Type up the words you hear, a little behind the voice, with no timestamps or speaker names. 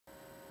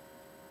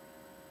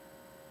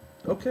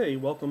Okay,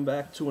 welcome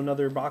back to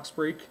another box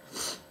break.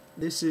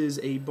 This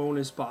is a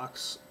bonus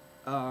box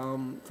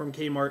from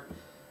Kmart.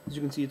 As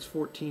you can see, it's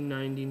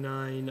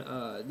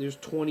 $14.99. There's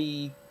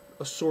 20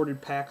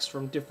 assorted packs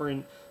from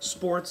different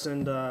sports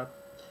and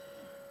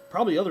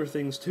probably other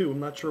things too.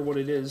 I'm not sure what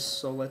it is,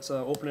 so let's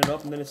open it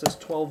up. And then it says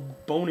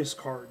 12 bonus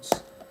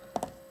cards,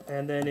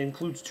 and then it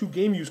includes 2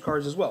 game use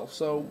cards as well.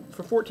 So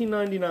for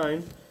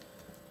 $14.99,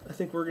 I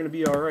think we're gonna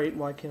be all right.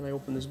 Why can't I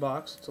open this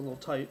box? It's a little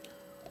tight.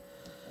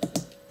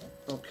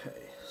 Okay,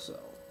 so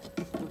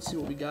let's see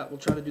what we got. We'll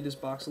try to do this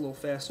box a little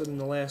faster than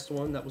the last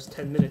one. That was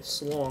 10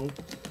 minutes long.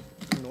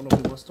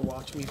 Nobody wants to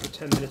watch me for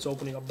 10 minutes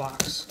opening a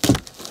box.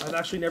 I've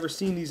actually never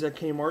seen these at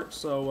Kmart,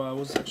 so I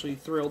was actually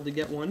thrilled to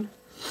get one.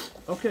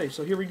 Okay,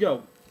 so here we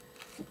go.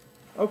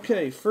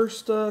 Okay,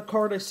 first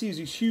card I see is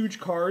these huge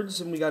cards,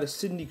 and we got a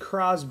Sidney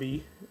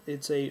Crosby.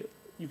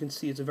 You can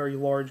see it's a very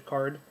large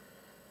card.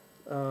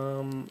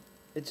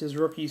 It's his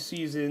rookie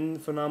season,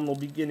 phenomenal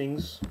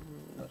beginnings.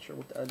 I'm not sure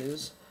what that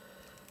is.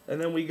 And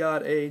then we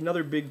got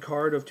another big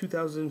card of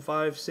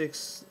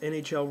 2005-06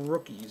 NHL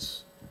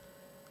rookies.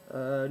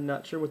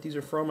 Not sure what these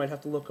are from. I'd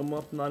have to look them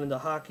up. I'm not into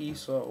hockey,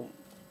 so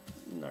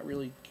I'm not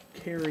really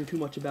caring too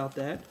much about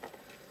that.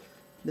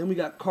 Then we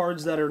got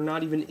cards that are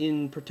not even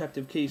in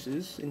protective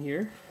cases in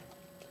here.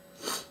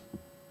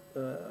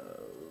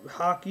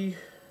 Hockey,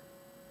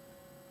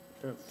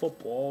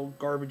 football,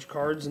 garbage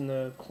cards, and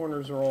the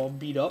corners are all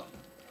beat up.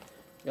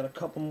 Got a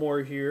couple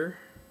more here.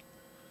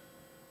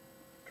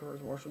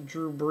 George Marshall,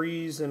 Drew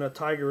Brees, and a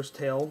tiger's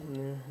tail.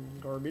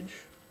 Garbage.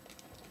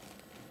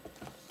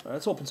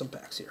 Let's open some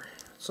packs here.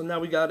 So now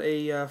we got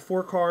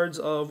 4 cards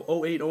of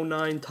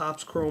 08-09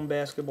 Topps Chrome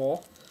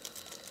basketball.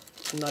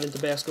 I'm not into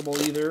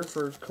basketball either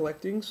for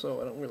collecting,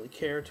 so I don't really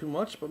care too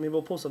much, but maybe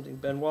we'll pull something.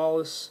 Ben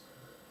Wallace.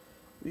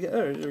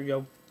 There we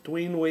go.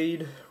 Dwayne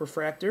Wade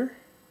refractor.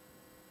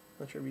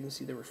 Not sure if you can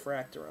see the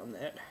refractor on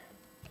that.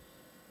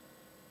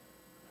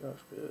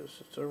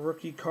 It's a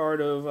rookie card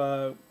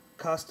of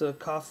Costa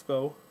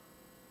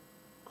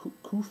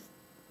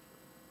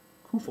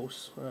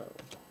Kufos.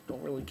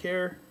 Don't really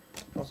care.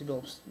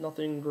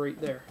 Nothing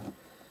great there.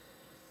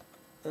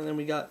 And then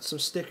we got some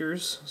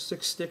stickers.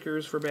 6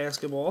 stickers for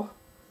basketball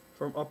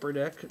from Upper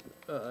Deck.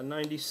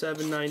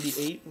 97,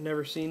 98.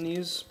 Never seen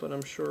these, but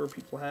I'm sure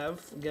people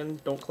have. Again,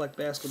 don't collect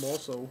basketball,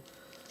 so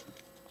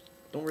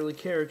don't really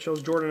care. It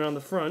shows Jordan on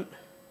the front.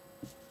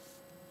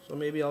 So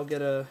maybe I'll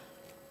get a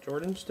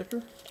Jordan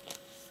sticker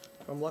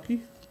if I'm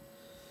lucky.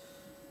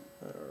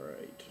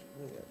 Alright,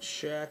 we got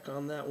Shaq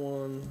on that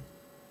one.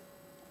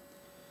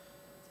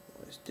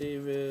 Nice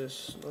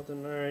Davis,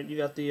 nothing. Alright, you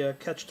got the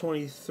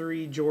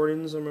Catch-23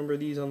 Jordans. I remember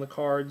these on the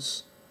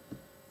cards.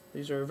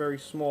 These are very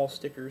small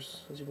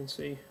stickers, as you can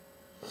see.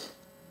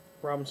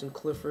 Robinson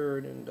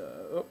Clifford, and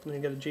oh, and you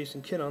got a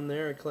Jason Kidd on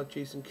there. I collect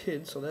Jason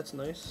Kidd, so that's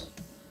nice.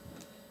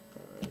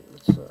 Alright,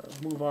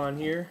 let's move on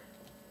here.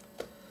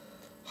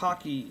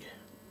 Hockey,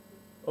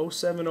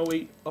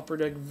 07-08 Upper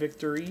Deck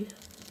Victory.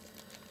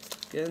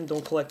 Again,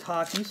 don't collect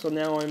hockey, so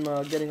now I'm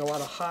getting a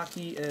lot of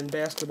hockey and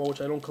basketball,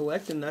 which I don't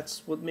collect, and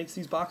that's what makes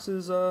these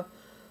boxes the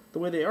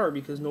way they are,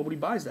 because nobody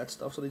buys that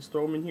stuff, so they just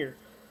throw them in here.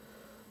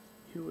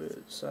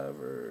 Hewitt,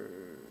 Saver.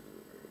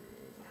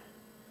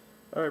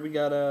 Alright, we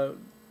got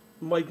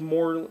Mike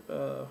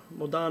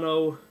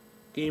Modano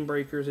Game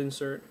Breakers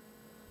insert.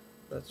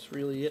 That's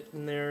really it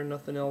in there,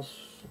 nothing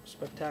else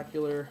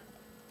spectacular.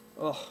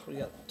 Oh, we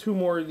got 2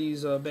 more of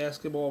these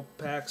basketball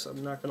packs.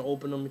 I'm not going to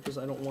open them because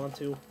I don't want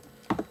to.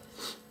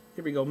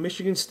 Here we go.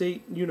 Michigan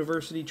State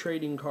University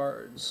trading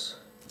cards.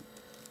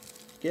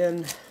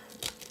 Again,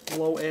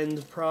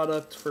 low-end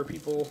product for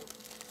people.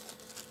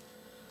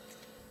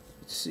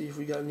 Let's see if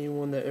we got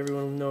anyone that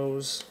everyone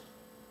knows.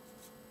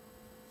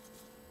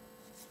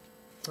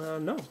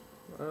 No.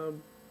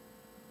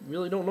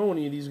 Really don't know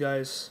any of these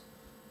guys.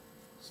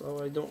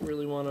 So I don't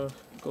really want to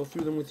go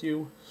through them with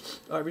you.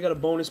 Alright, we got a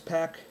bonus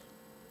pack.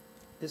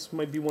 This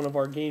might be one of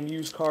our game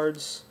use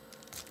cards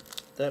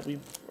that we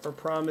are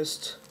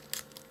promised.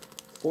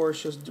 Or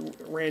it's just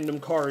random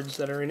cards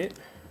that are in it.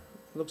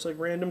 Looks like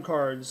random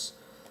cards.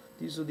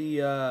 These are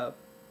the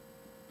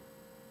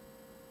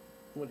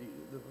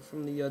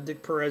from the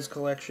Dick Perez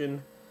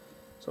collection.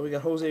 So we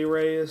got Jose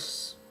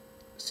Reyes,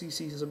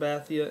 CC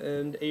Sabathia,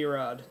 and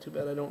A-Rod. Too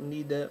bad I don't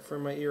need that for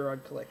my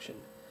A-Rod collection,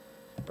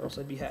 or else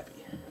I'd be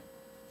happy.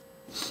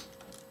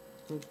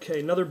 Okay,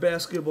 another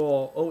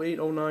basketball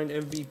 08-09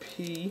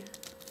 MVP.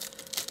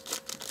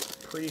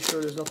 Pretty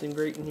sure there's nothing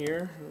great in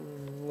here.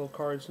 Little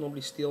cards,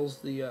 nobody steals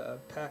the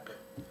pack.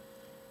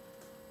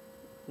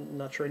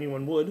 Not sure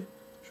anyone would.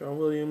 Sean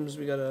Williams,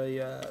 we got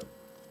a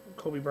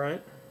Kobe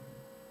Bryant.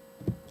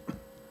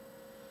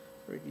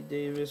 Ricky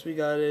Davis, we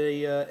got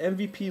a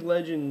MVP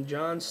legend,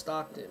 John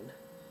Stockton.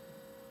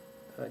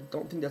 I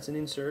don't think that's an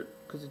insert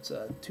because it's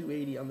a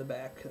 280 on the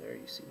back. There,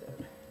 you see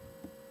that.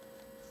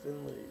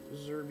 Finley,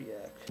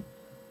 Zerbiak.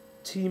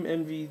 Team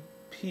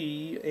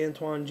MVP,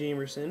 Antoine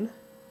Jamerson.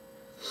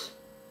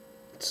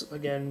 It's,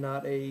 again,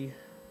 not a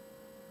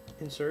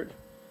insert.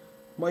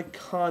 Mike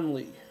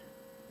Conley.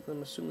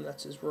 I'm assuming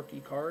that's his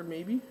rookie card,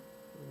 maybe.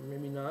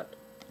 Maybe not.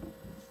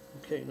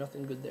 Okay,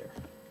 nothing good there.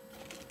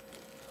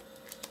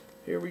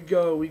 Here we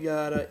go. We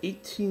got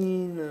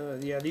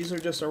 18. Yeah, these are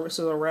just this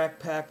is a rack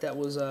pack that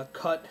was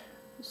cut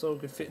so it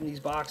could fit in these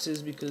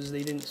boxes because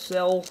they didn't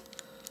sell.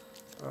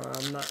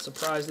 I'm not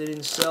surprised they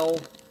didn't sell.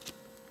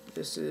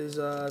 This is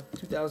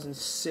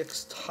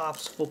 2006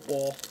 Topps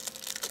football.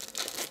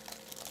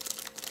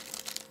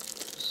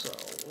 So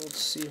let's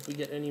see if we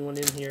get anyone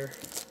in here.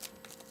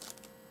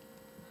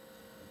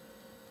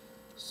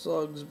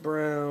 Suggs,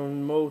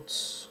 Brown,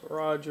 Moats,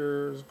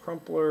 Rogers,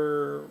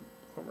 Crumpler,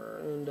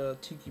 and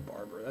Tiki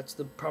Barber. That's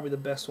probably the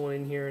best one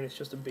in here, and it's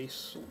just a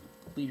base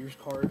leaders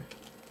card.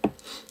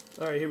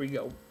 Alright, here we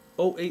go.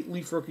 08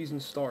 Leaf Rookies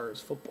and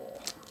Stars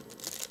football.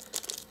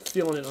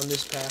 Feeling it on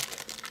this pack.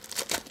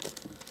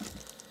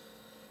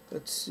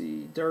 Let's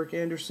see, Derek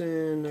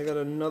Anderson. I got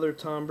another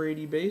Tom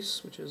Brady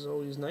base, which is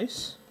always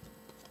nice.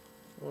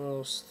 One of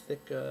those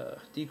thick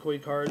decoy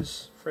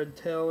cards. Fred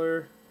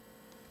Taylor,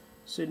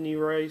 Sidney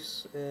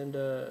Rice, and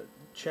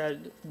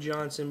Chad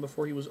Johnson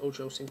before he was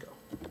Ocho Cinco.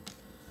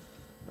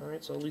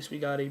 Alright, so at least we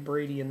got a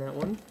Brady in that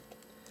one.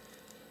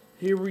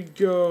 Here we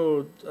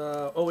go.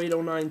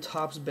 08-09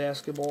 Topps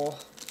basketball.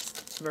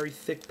 It's a very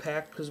thick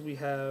pack because we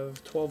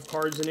have 12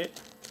 cards in it.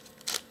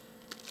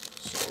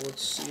 So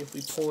let's see if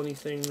we pull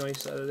anything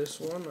nice out of this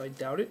one. I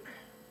doubt it.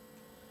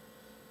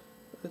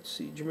 Let's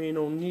see. Jermaine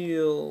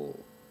O'Neal,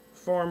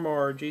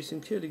 Farmar, Jason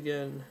Kidd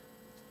again.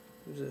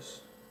 Who's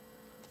this?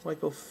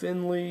 Michael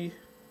Finley.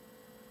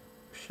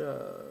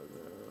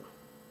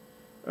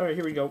 Alright,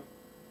 here we go.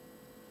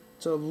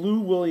 It's a Lou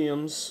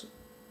Williams.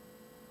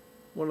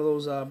 One of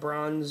those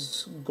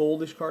bronze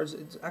goldish cards.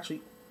 It's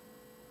actually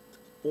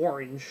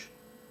orange.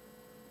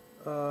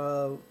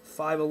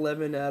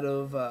 511 out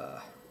of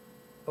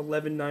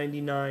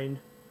 1199.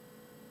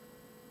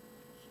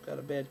 Got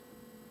a bad.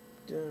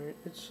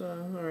 It's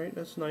alright.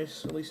 That's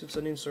nice. At least it's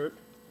an insert.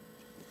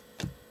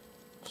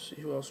 Let's see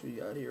who else we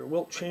got here.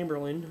 Wilt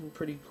Chamberlain,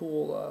 pretty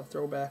cool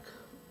throwback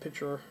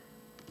picture.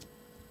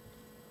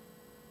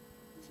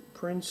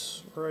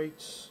 Prince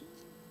Wright,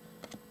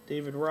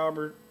 David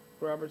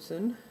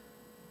Robinson.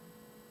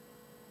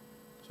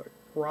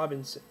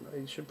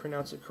 I should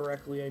pronounce it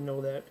correctly. I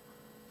know that.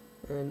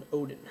 And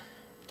Odin.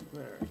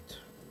 All right.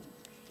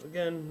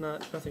 Again,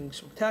 nothing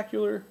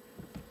spectacular.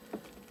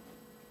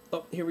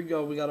 Oh, here we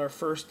go. We got our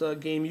first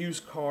game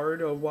used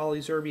card of Wally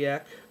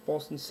Zerbiak,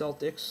 Boston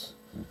Celtics.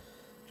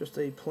 Just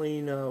a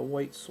plain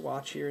white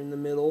swatch here in the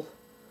middle.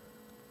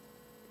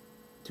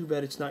 Too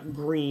bad it's not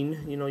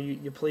green. You know,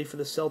 you play for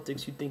the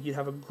Celtics, you'd think you'd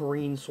have a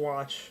green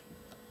swatch.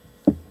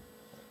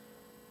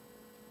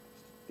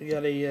 You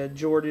got a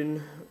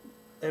Jordan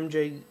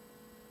MJ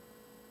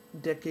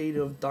Decade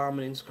of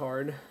Dominance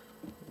card.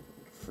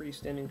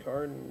 Freestanding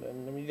card.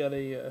 And then we got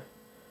a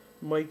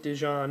Mike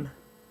DeJean.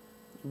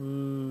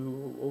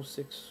 Ooh,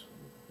 06.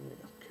 Yeah,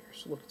 who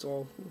cares? Look, it's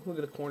all. Look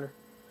at the corner.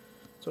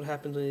 That's what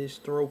happens when you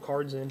just throw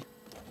cards in.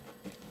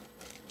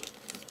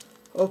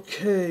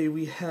 Okay,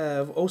 we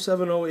have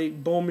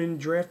 07-08 Bowman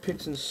Draft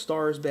Picks and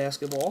Stars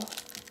basketball.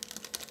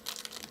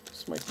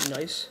 This might be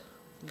nice.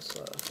 Let's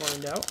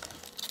find out.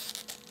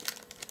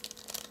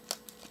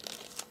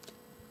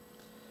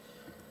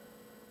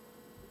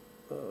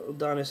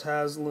 Adonis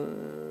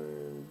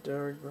Haslund,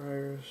 Derek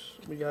Byers.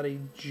 We got a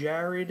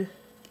Jared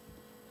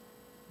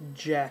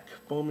Jack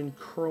Bowman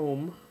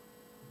Chrome.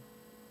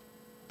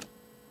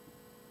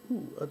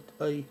 Ooh,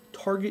 a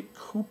Target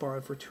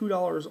coupon for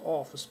 $2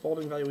 off a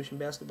Spalding Valuation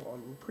basketball.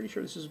 I'm pretty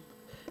sure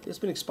it's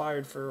been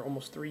expired for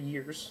almost 3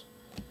 years.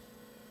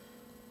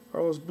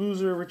 Carlos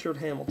Boozer, Richard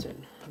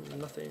Hamilton.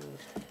 Nothing.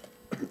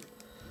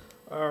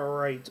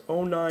 Alright,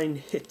 09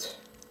 Hit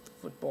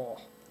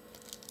football.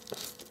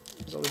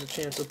 There's always a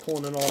chance of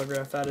pulling an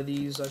autograph out of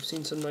these. I've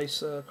seen some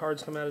nice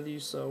cards come out of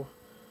these, so.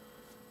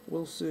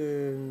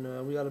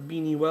 Wilson, we got a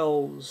Beanie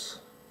Wells.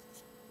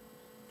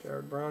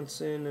 Jared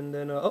Bronson, and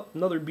then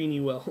another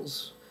Beanie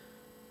Wells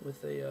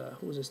with a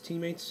who was his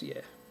teammates?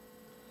 Yeah,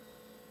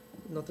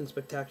 nothing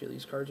spectacular.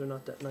 These cards are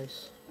not that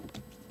nice.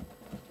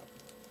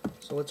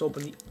 So let's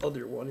open the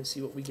other one and see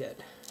what we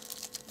get.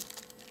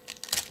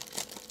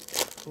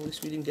 At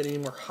least we didn't get any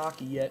more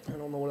hockey yet. I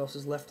don't know what else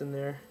is left in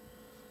there.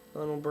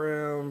 Donald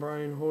Brown,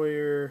 Brian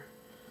Hoyer,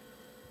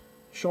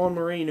 Sean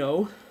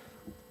Moreno.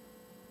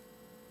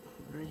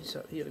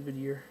 He had a good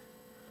year.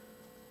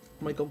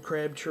 Michael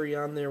Crabtree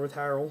on there with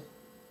Harold.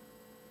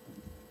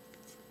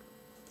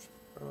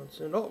 Oh,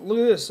 look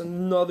at this.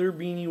 Another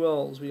Beanie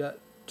Wells. We got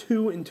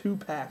 2 in 2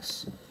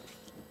 packs.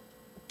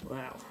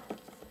 Wow.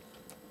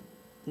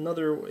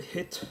 Another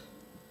hit.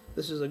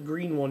 This is a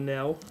green one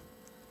now.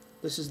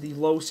 This is the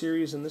low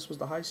series, and this was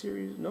the high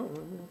series. No, I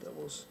don't know what that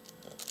was.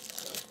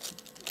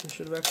 I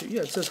should have actually...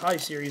 Yeah, it says high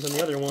series on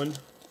the other one.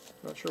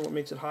 Not sure what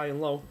makes it high and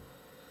low.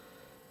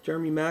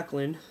 Jeremy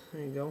Macklin.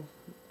 There you go.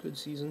 Good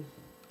season.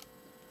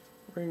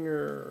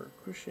 Ringer,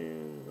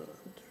 Cushing,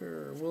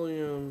 Hunter,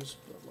 Williams,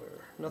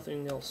 Butler.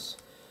 Nothing else.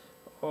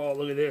 Oh,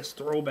 look at this.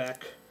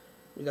 Throwback.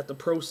 We got the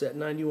Pro Set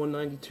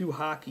 91-92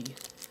 hockey.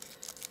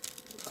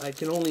 I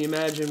can only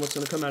imagine what's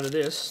going to come out of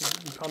this.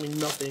 Probably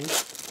nothing.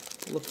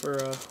 Look for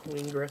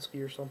Wayne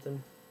Gretzky or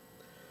something.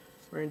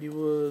 Randy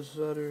Woods,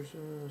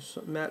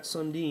 Matt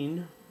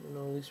Sundin. You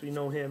know, at least we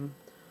know him.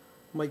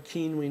 Mike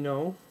Keane, we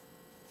know.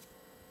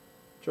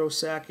 Joe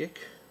Sakic.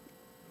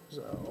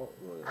 So,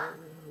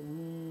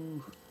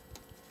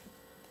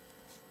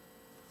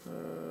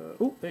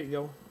 oh, there you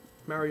go.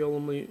 Mario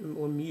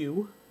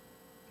Lemieux.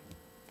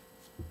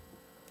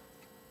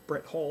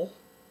 Brett Hall.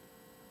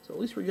 So at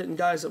least we're getting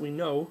guys that we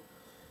know.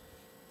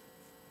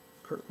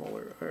 Kurt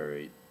Muller. All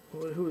right.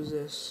 Who is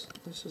this?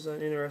 This is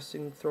an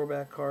interesting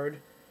throwback card.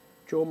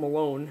 Joe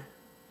Malone.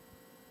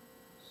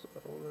 So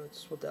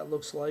that's what that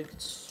looks like.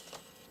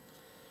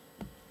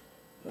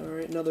 All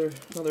right, another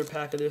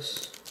pack of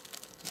this.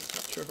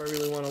 Not sure if I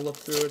really want to look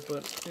through it,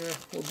 but yeah,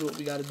 we'll do what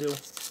we got to do.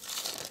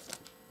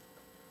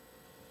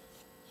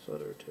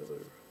 Sutter,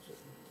 Taylor.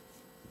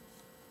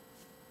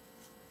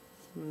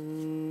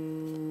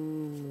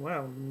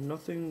 Wow,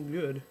 nothing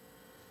good.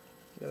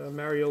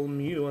 Mario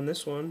Lemieux on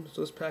this one,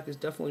 so this pack is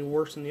definitely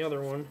worse than the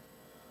other one.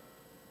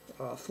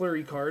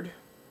 Fleury card,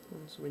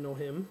 so we know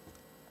him.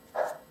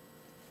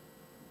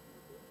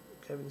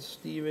 Kevin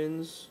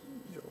Stevens,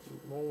 Joe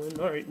Mullen.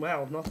 All right,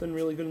 wow, nothing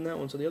really good in that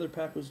one. So the other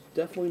pack was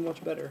definitely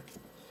much better.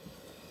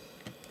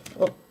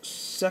 Oh,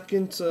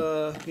 second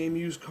game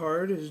used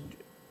card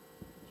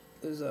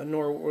is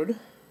Norwood,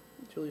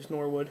 Julius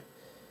Norwood.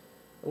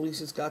 At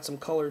least it's got some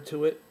color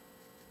to it.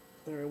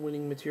 All right,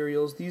 winning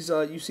materials. These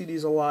you see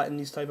these a lot in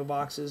these type of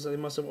boxes. They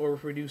must have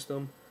overproduced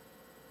them.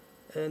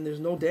 And there's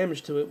no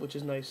damage to it, which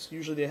is nice.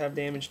 Usually they have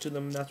damage to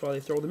them, that's why they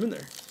throw them in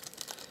there.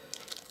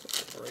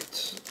 All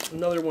right,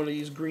 another one of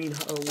these green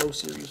low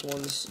series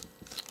ones.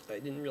 I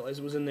didn't realize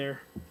it was in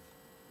there.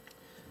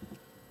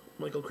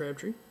 Michael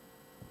Crabtree.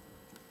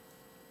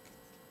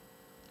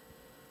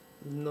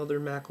 Another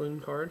Macklin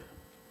card.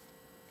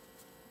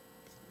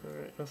 All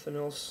right, nothing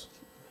else.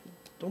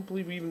 Don't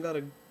believe we even got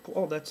a...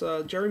 Oh, that's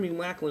Jeremy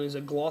Macklin is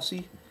a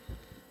glossy.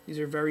 These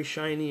are very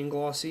shiny and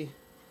glossy.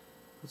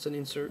 That's an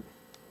insert.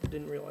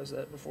 Didn't realize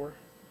that before.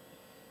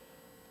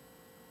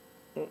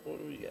 Oh, what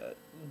do we got?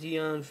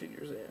 Dion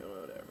figures, yeah,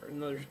 whatever.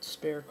 Another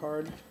spare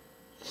card.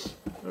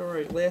 All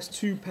right, last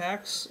two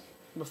packs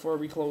before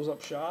we close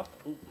up shop.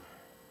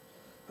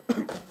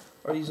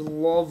 Are these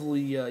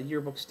lovely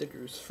yearbook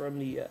stickers from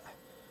the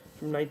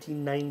from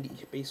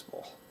 1990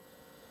 baseball.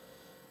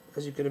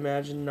 As you can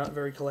imagine, not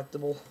very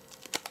collectible.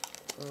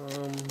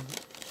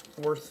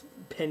 Worth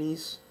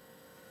pennies.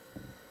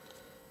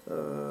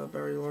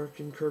 Barry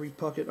Larkin, Kirby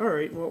Puckett.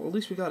 Alright, well, at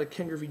least we got a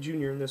Ken Griffey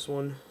Jr. in this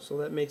one, so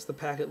that makes the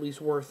pack at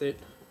least worth it.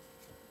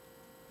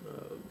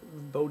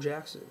 Bo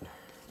Jackson.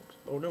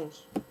 Bo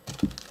knows.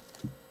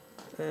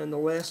 And the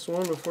last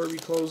one before we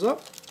close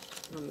up,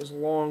 on this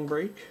long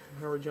break,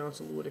 Howard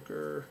Johnson,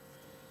 Whitaker,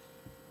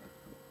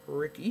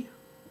 Ricky,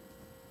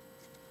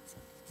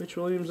 Mitch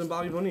Williams, and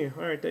Bobby Bonilla.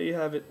 Alright, there you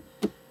have it.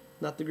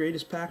 Not the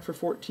greatest pack for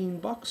 14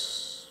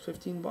 bucks,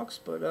 15 bucks,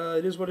 but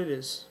it is what it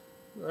is.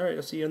 Alright,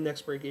 I'll see you on the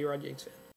next break. A-Rod Yanks fan.